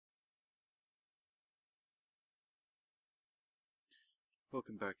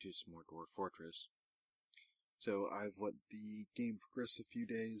Welcome back to some more Dwarf Fortress. So I've let the game progress a few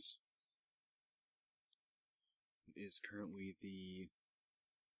days. It is currently the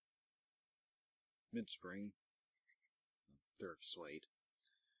mid-spring, third slate,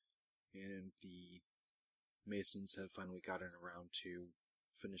 and the masons have finally gotten around to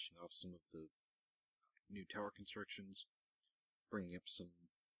finishing off some of the new tower constructions, bringing up some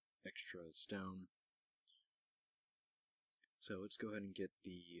extra stone. So let's go ahead and get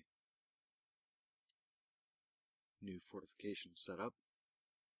the new fortification set up.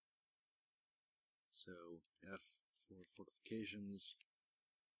 So F for fortifications.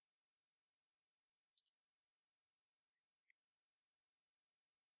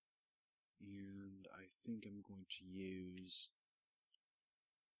 And I think I'm going to use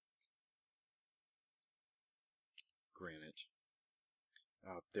granite.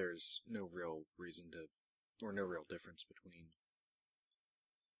 There's no real reason to, or no real difference between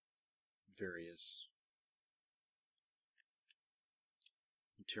various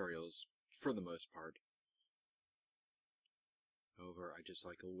materials for the most part. However, I just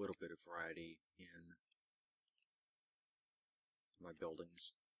like a little bit of variety in my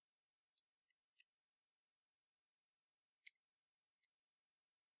buildings.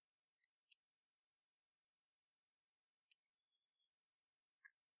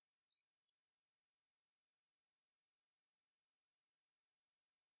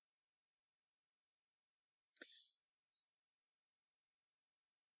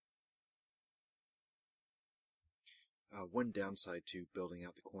 One downside to building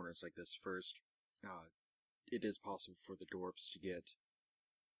out the corners like this first, it is possible for the dwarves to get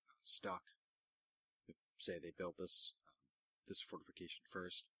stuck if, say, they build this fortification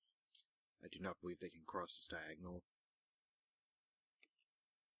first. I do not believe they can cross this diagonal.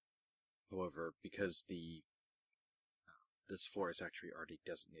 However, because this floor is actually already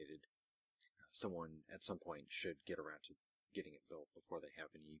designated, someone at some point should get around to getting it built before they have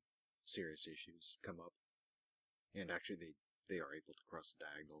any serious issues come up. And actually, they are able to cross the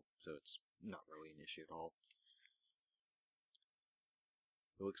diagonal, so it's not really an issue at all.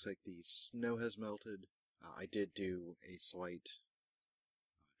 It looks like the snow has melted. I did do a slight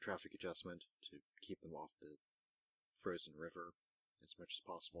traffic adjustment to keep them off the frozen river as much as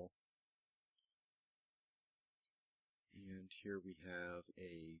possible. And here we have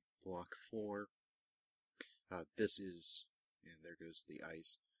a block floor. This is, and there goes the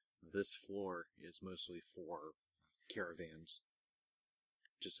ice. This floor is mostly for caravans,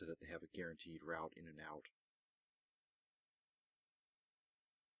 just so that they have a guaranteed route in and out.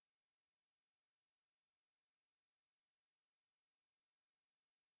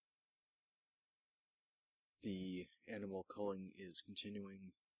 The animal culling is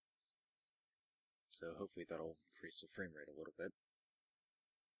continuing, so hopefully that'll increase the frame rate a little bit.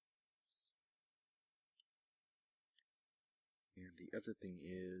 And the other thing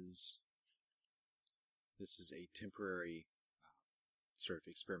is, this is a temporary sort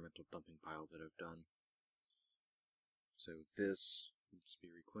of experimental dumping pile that I've done. So this needs to be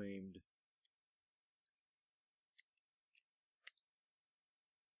reclaimed.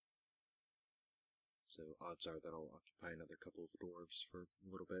 So odds are that I'll occupy another couple of dwarves for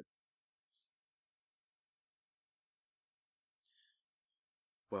a little bit.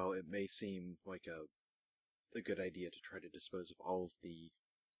 While it may seem like a good idea to try to dispose of all of the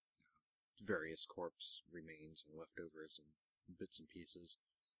various corpse remains and leftovers and bits and pieces,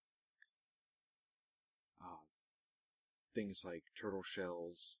 things like turtle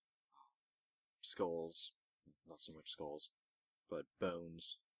shells, skulls, not so much skulls, but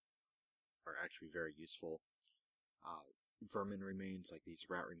bones are actually very useful. Vermin remains, like these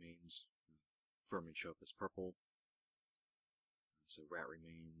rat remains, vermin show up as purple, so rat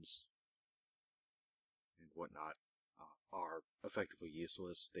remains and whatnot are effectively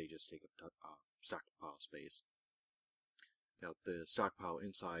useless. They just take up stockpile space. Now, the stockpile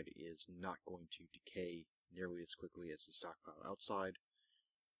inside is not going to decay nearly as quickly as the stockpile outside,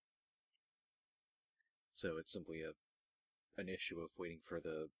 so it's simply an issue of waiting for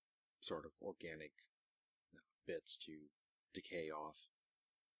the sort of organic bits to decay off.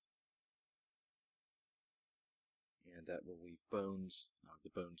 And that will leave bones. The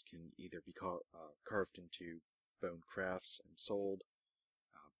bones can either be carved into bone crafts and sold,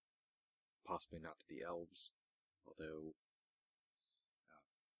 possibly not to the elves, although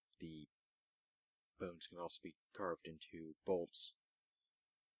the bones can also be carved into bolts,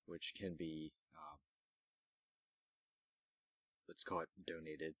 which can be, let's call it,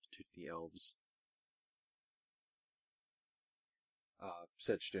 donated to the elves.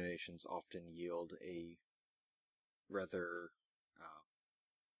 Such donations often yield a rather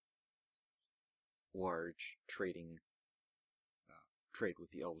large trade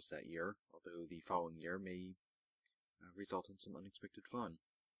with the elves that year, although the following year may result in some unexpected fun.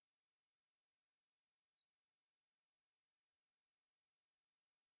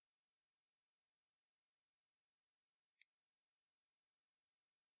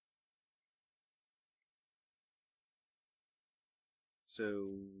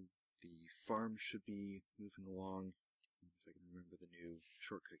 So the farm should be moving along. If I can remember the new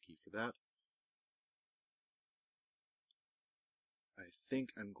shortcut key for that. I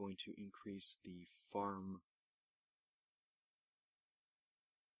think I'm going to increase the farmer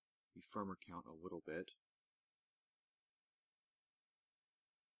count a little bit.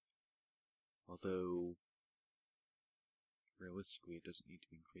 Although, realistically, it doesn't need to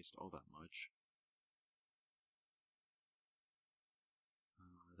be increased all that much.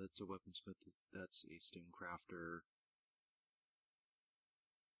 That's a weaponsmith, that's a stonecrafter.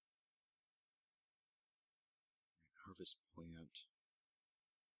 Harvest plant.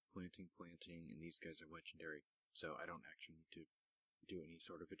 Planting, and these guys are legendary, so I don't actually need to do any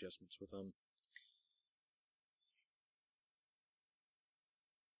sort of adjustments with them.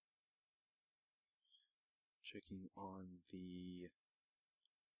 Checking on the...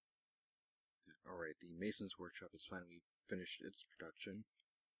 Alright, the Mason's Workshop has finally finished its production.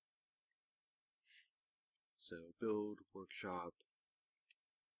 So, build, workshop,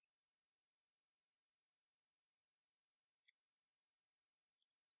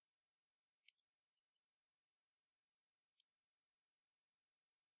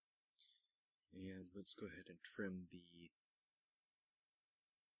 and let's go ahead and trim the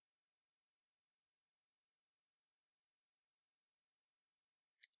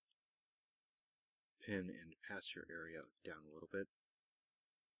pen and pasture area down a little bit.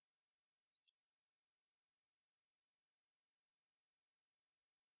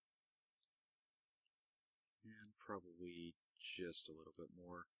 And probably just a little bit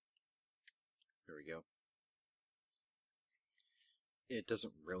more. There we go. It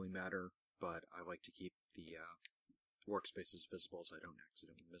doesn't really matter, but I like to keep the workspaces visible so I don't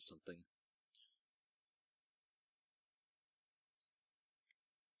accidentally miss something.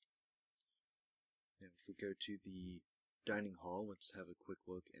 Now if we go to the dining hall, let's have a quick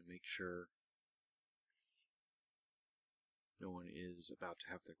look and make sure no one is about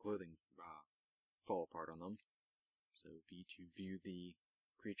to have their clothing fall apart on them. So V to view the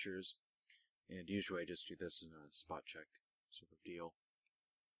creatures, and usually I just do this in a spot check sort of deal.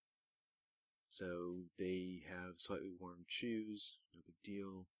 So they have slightly worn shoes, no big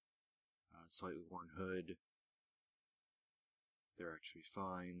deal. Slightly worn hood, they're actually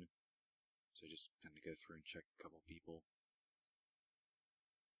fine. So I just kind of go through and check a couple people.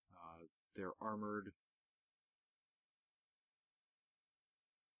 They're armored.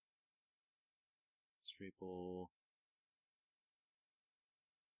 Staple.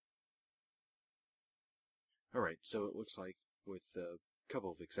 Alright, so it looks like, with a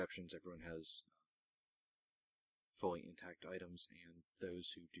couple of exceptions, everyone has fully intact items, and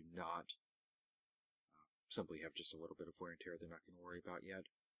those who do not simply have just a little bit of wear and tear they're not going to worry about yet.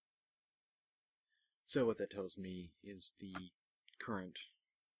 So what that tells me is the current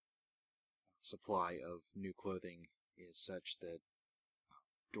supply of new clothing is such that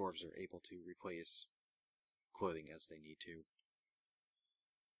dwarves are able to replace clothing as they need to.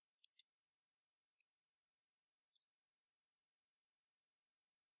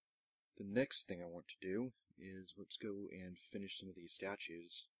 The next thing I want to do is let's go and finish some of these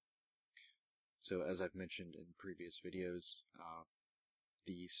statues. So as I've mentioned in previous videos,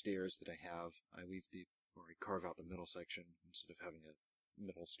 the stairs that I have, I carve out the middle section instead of having a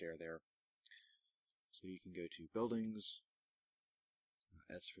middle stair there. So you can go to Buildings,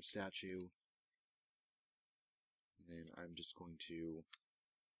 S for Statue, and then I'm just going to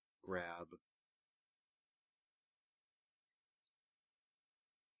grab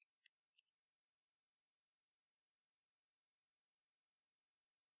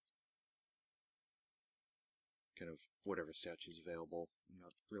kind of whatever statue is available. I'm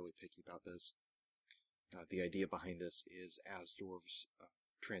not really picky about this. The idea behind this is as dwarves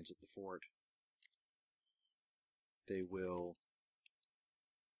transit the fort, they will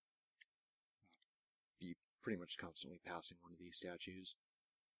be pretty much constantly passing one of these statues.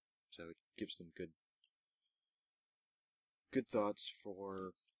 So it gives them good thoughts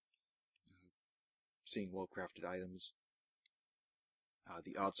for seeing well-crafted items.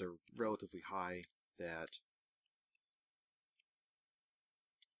 The odds are relatively high that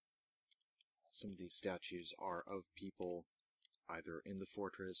some of these statues are of people either in the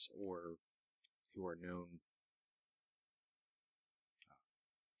fortress or who are known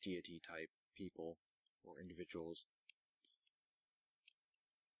deity-type people or individuals.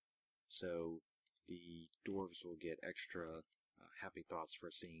 So the dwarves will get extra happy thoughts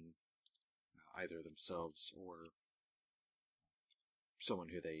for seeing either themselves or someone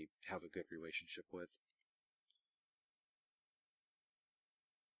who they have a good relationship with.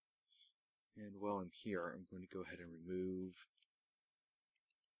 And while I'm here, I'm going to go ahead and remove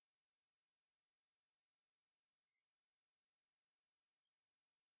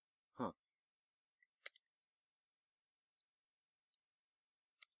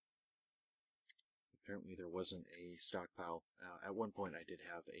Apparently there wasn't a stockpile. At one point I did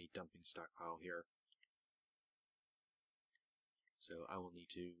have a dumping stockpile here. So I will need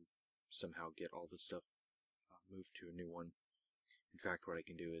to somehow get all this stuff moved to a new one. In fact, what I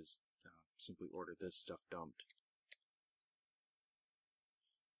can do is simply order this stuff dumped.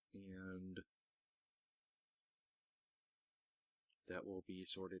 And that will be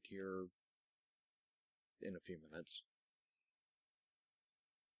sorted here in a few minutes.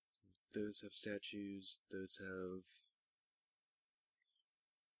 Those have statues, those have...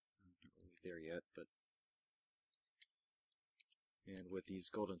 I'm not really there yet, but... And with these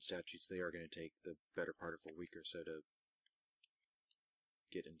golden statues, they are going to take the better part of a week or so to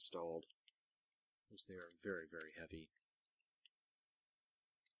get installed, as they are very, very heavy.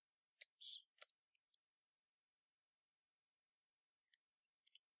 Oops.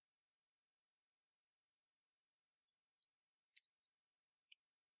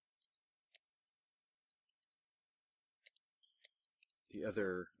 The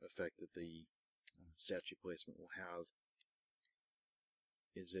other effect that the statue placement will have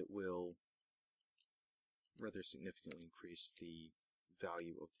is it will rather significantly increase the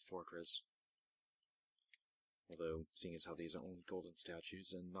value of the fortress. Although, seeing as how these are only golden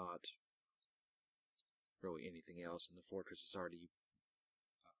statues and not really anything else, and the fortress is already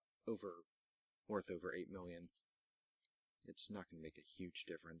worth over 8 million, it's not going to make a huge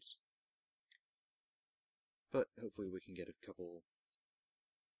difference. But hopefully we can get a couple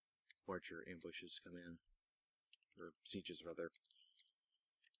larger ambushes come in, or sieges rather.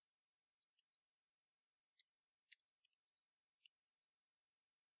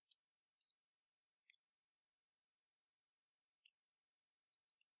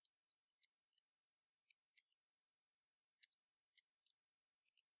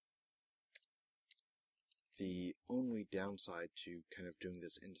 The only downside to kind of doing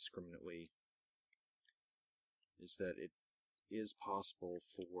this indiscriminately is that it is possible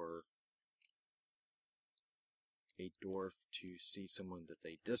for a dwarf to see someone that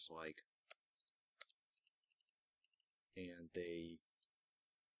they dislike, and they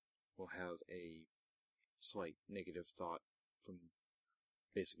will have a slight negative thought from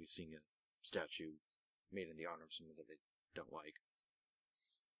basically seeing a statue made in the honor of someone that they don't like.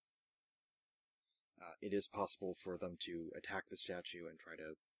 It is possible for them to attack the statue and try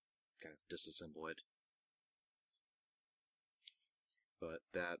to kind of disassemble it, but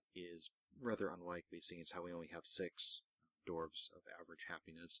that is rather unlikely, seeing as how we only have 6 dwarves of average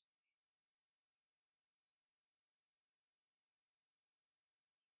happiness.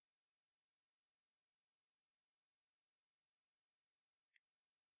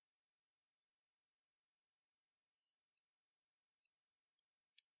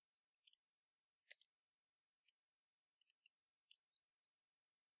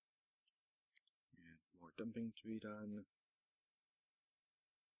 And more dumping to be done.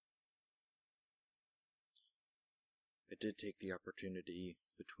 I did take the opportunity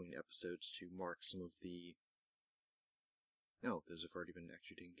between episodes to mark some of the... No, those have already been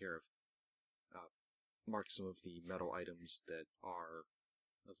actually taken care of. Mark some of the metal items that are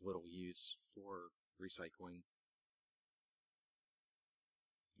of little use for recycling.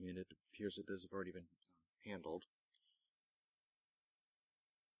 And it appears that those have already been handled.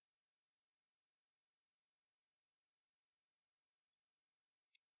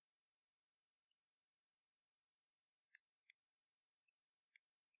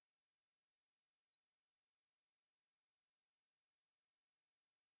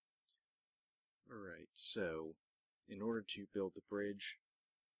 Alright, so in order to build the bridge,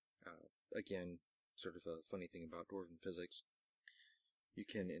 again, sort of a funny thing about dwarven physics, you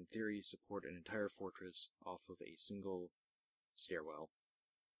can, in theory, support an entire fortress off of a single stairwell.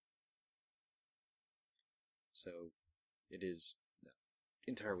 So it is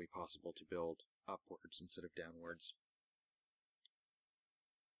entirely possible to build upwards instead of downwards.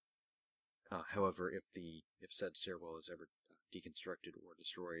 However, if said stairwell is ever deconstructed or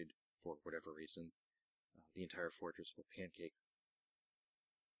destroyed for whatever reason, the entire fortress will pancake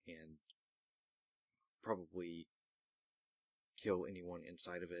and probably kill anyone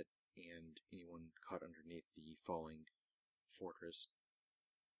inside of it, and anyone caught underneath the falling fortress.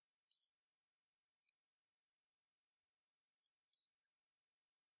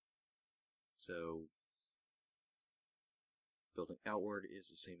 So building outward is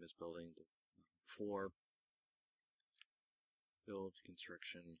the same as building the floor. Build,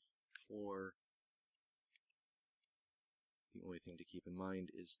 construction, floor. The only thing to keep in mind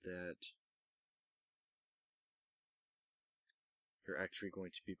is that you're actually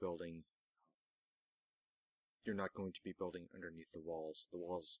going to be building, you're not going to be building underneath the walls. The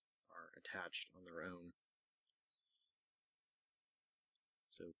walls are attached on their own.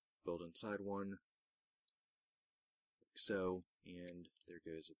 So build inside one, like so, and there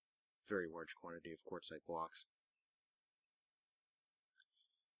goes a very large quantity of quartzite blocks.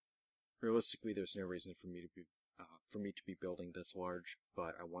 Realistically, there's no reason for me to be building this large,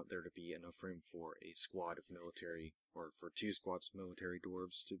 but I want there to be enough room for a squad of military, or for 2 squads of military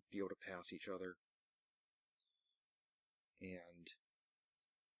dwarves to be able to pass each other. And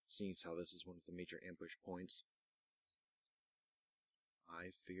seeing as how this is one of the major ambush points,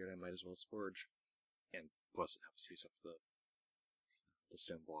 I figured I might as well splurge. And plus it helps use up the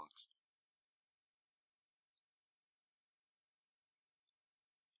stone blocks.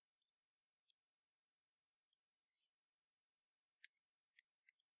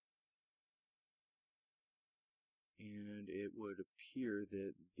 And it would appear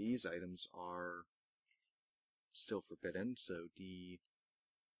that these items are still forbidden, so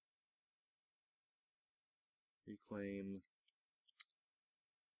reclaim,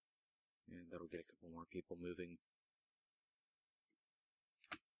 and that'll get a couple more people moving.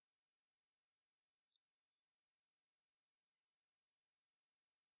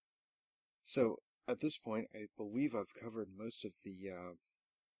 So, at this point, I believe I've covered most of the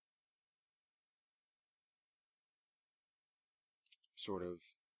sort of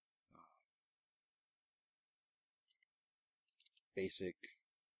basic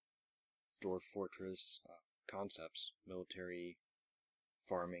Dwarf Fortress concepts: military,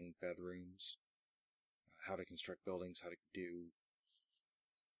 farming, bedrooms, how to construct buildings, how to do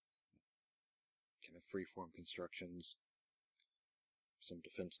kind of freeform constructions, some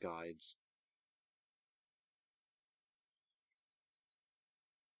defense guides.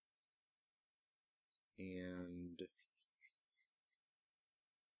 And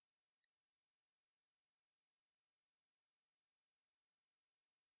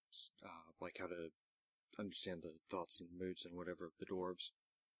like how to understand the thoughts and moods and whatever of the dwarves.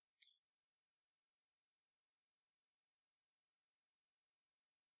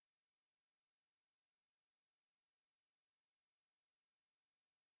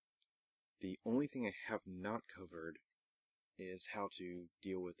 The only thing I have not covered is how to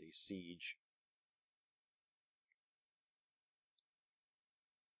deal with a siege.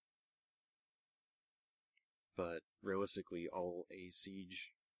 But realistically, all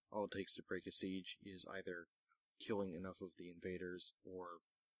it takes to break a siege is either killing enough of the invaders, or,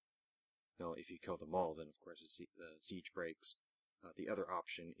 no, if you kill them all, then of course the siege breaks. The other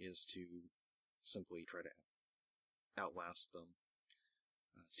option is to simply try to outlast them.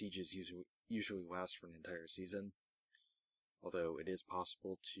 Sieges usually last for an entire season, although it is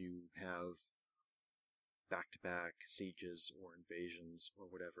possible to have back-to-back sieges or invasions or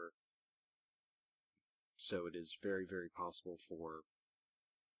whatever. So it is very, very possible for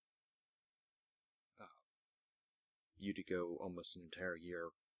you to go almost an entire year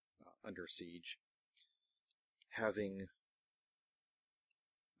under siege. Having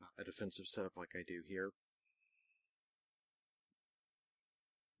a defensive setup like I do here,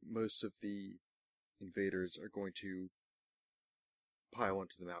 most of the invaders are going to pile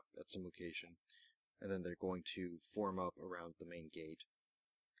onto the map at some location, and then they're going to form up around the main gate.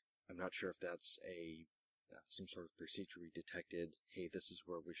 I'm not sure if that's some sort of procedurally detected, hey, this is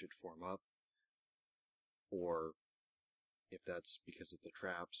where we should form up, or if that's because of the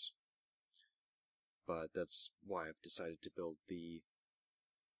traps, but that's why I've decided to build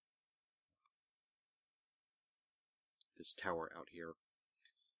this tower out here.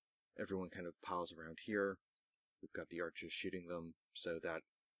 Everyone kind of piles around here. We've got the archers shooting them, so that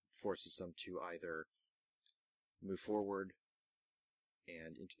forces them to either move forward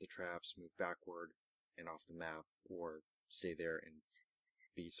and into the traps, move backward and off the map, or stay there and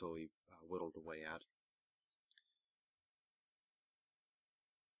be slowly whittled away at.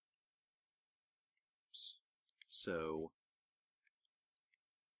 So,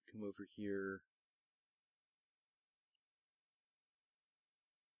 come over here.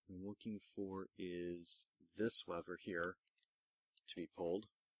 What I'm looking for is this lever here to be pulled.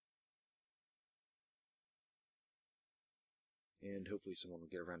 and hopefully someone will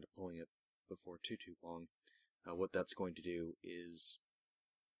get around to pulling it before too long. What that's going to do is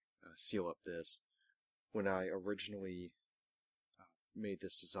seal up this. When I originally made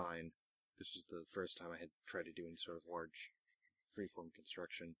this design, this was the first time I had tried to do any sort of large freeform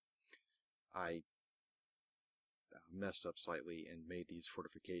construction. I messed up slightly and made these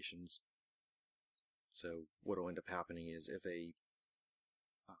fortifications. So what will end up happening is if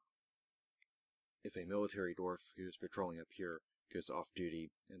a military dwarf who's patrolling up here goes off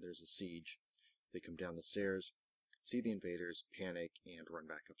duty and there's a siege, they come down the stairs, see the invaders, panic, and run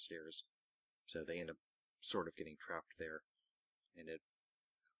back upstairs. So they end up sort of getting trapped there, and it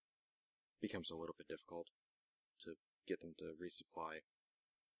becomes a little bit difficult to get them to resupply.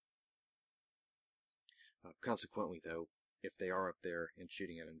 Consequently, though, if they are up there and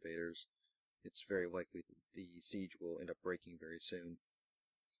shooting at invaders, it's very likely that the siege will end up breaking very soon.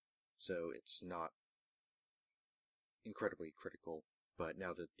 So it's not incredibly critical, but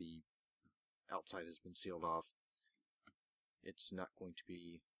now that the outside has been sealed off, it's not going to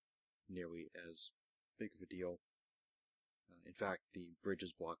be nearly as big of a deal. In fact, the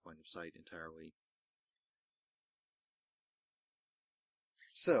bridges block line of sight entirely.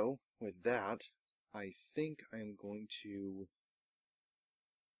 So, with that, I think I'm going to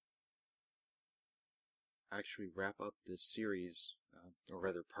actually wrap up this series, or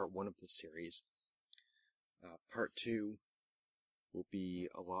rather part 1 of this series. Part 2 will be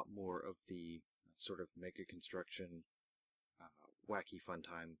a lot more of the sort of mega construction, wacky fun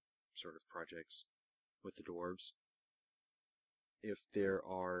time sort of projects with the dwarves. If there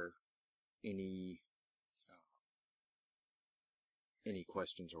are any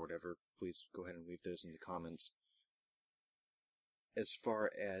questions or whatever, please go ahead and leave those in the comments. As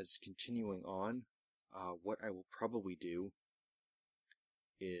far as continuing on, what I will probably do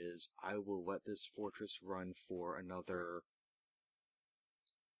is I will let this fortress run for another,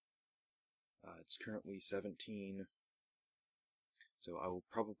 it's currently 17, so I will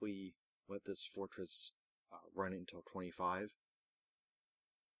probably let this fortress run until 25,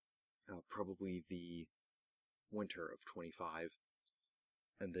 probably the winter of 25,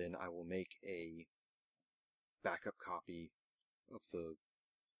 and then I will make a backup copy of the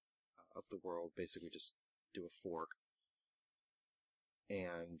world, basically just do a fork,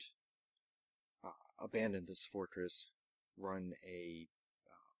 and abandon this fortress, run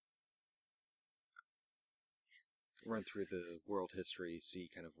through the world history, see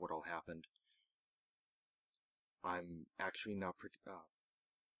kind of what all happened. I'm actually not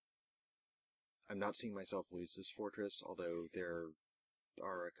I'm not seeing myself lose this fortress, although there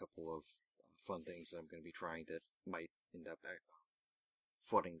are a couple of fun things that I'm going to be trying that might end up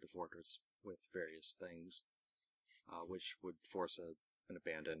flooding the fortress with various things, which would force an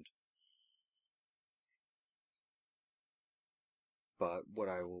abandon. But what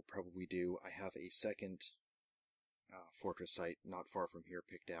I will probably do, I have a second fortress site not far from here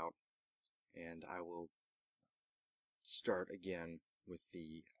picked out, and I will start again with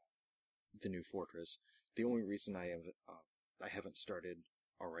the new fortress. The only reason I haven't started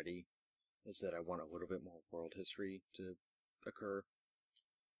already is that I want a little bit more world history to occur.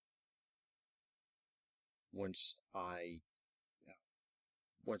 Once I've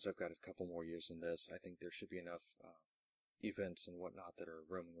got a couple more years in this, I think there should be enough events and whatnot that are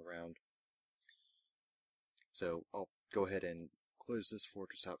roaming around. So I'll go ahead and close this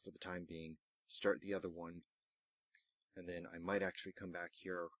fortress out for the time being, start the other one, and then I might actually come back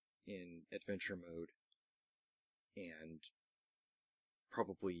here in adventure mode and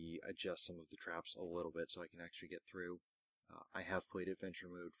probably adjust some of the traps a little bit so I can actually get through. I have played adventure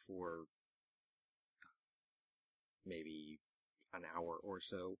mode for maybe an hour or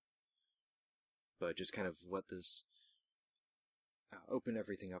so, but just kind of let this open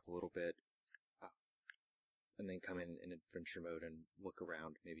everything up a little bit, and then come in adventure mode and look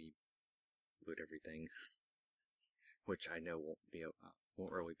around, maybe loot everything, which I know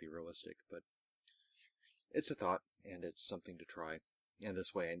won't really be realistic, but it's a thought, and it's something to try. And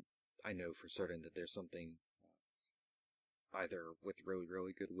this way I know for certain that there's something either with really,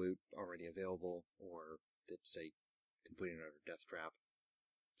 really good loot already available, or that's, say, completing another death trap,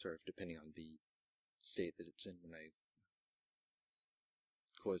 sort of depending on the state that it's in when I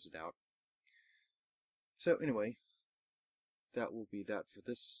close it out. So anyway, that will be that for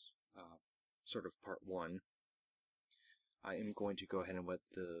this sort of part 1. I am going to go ahead and let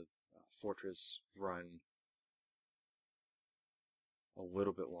the fortress run a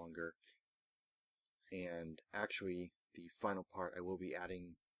little bit longer, and actually the final part I will be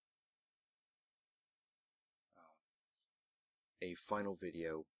adding a final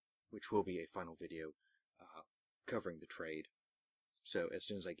video, which will be a final video covering the trade. So as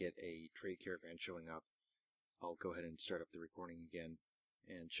soon as I get a trade caravan showing up, I'll go ahead and start up the recording again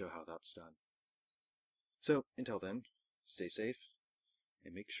and show how that's done. So until then, stay safe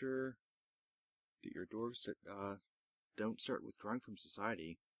and make sure that your dwarves don't start withdrawing from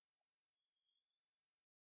society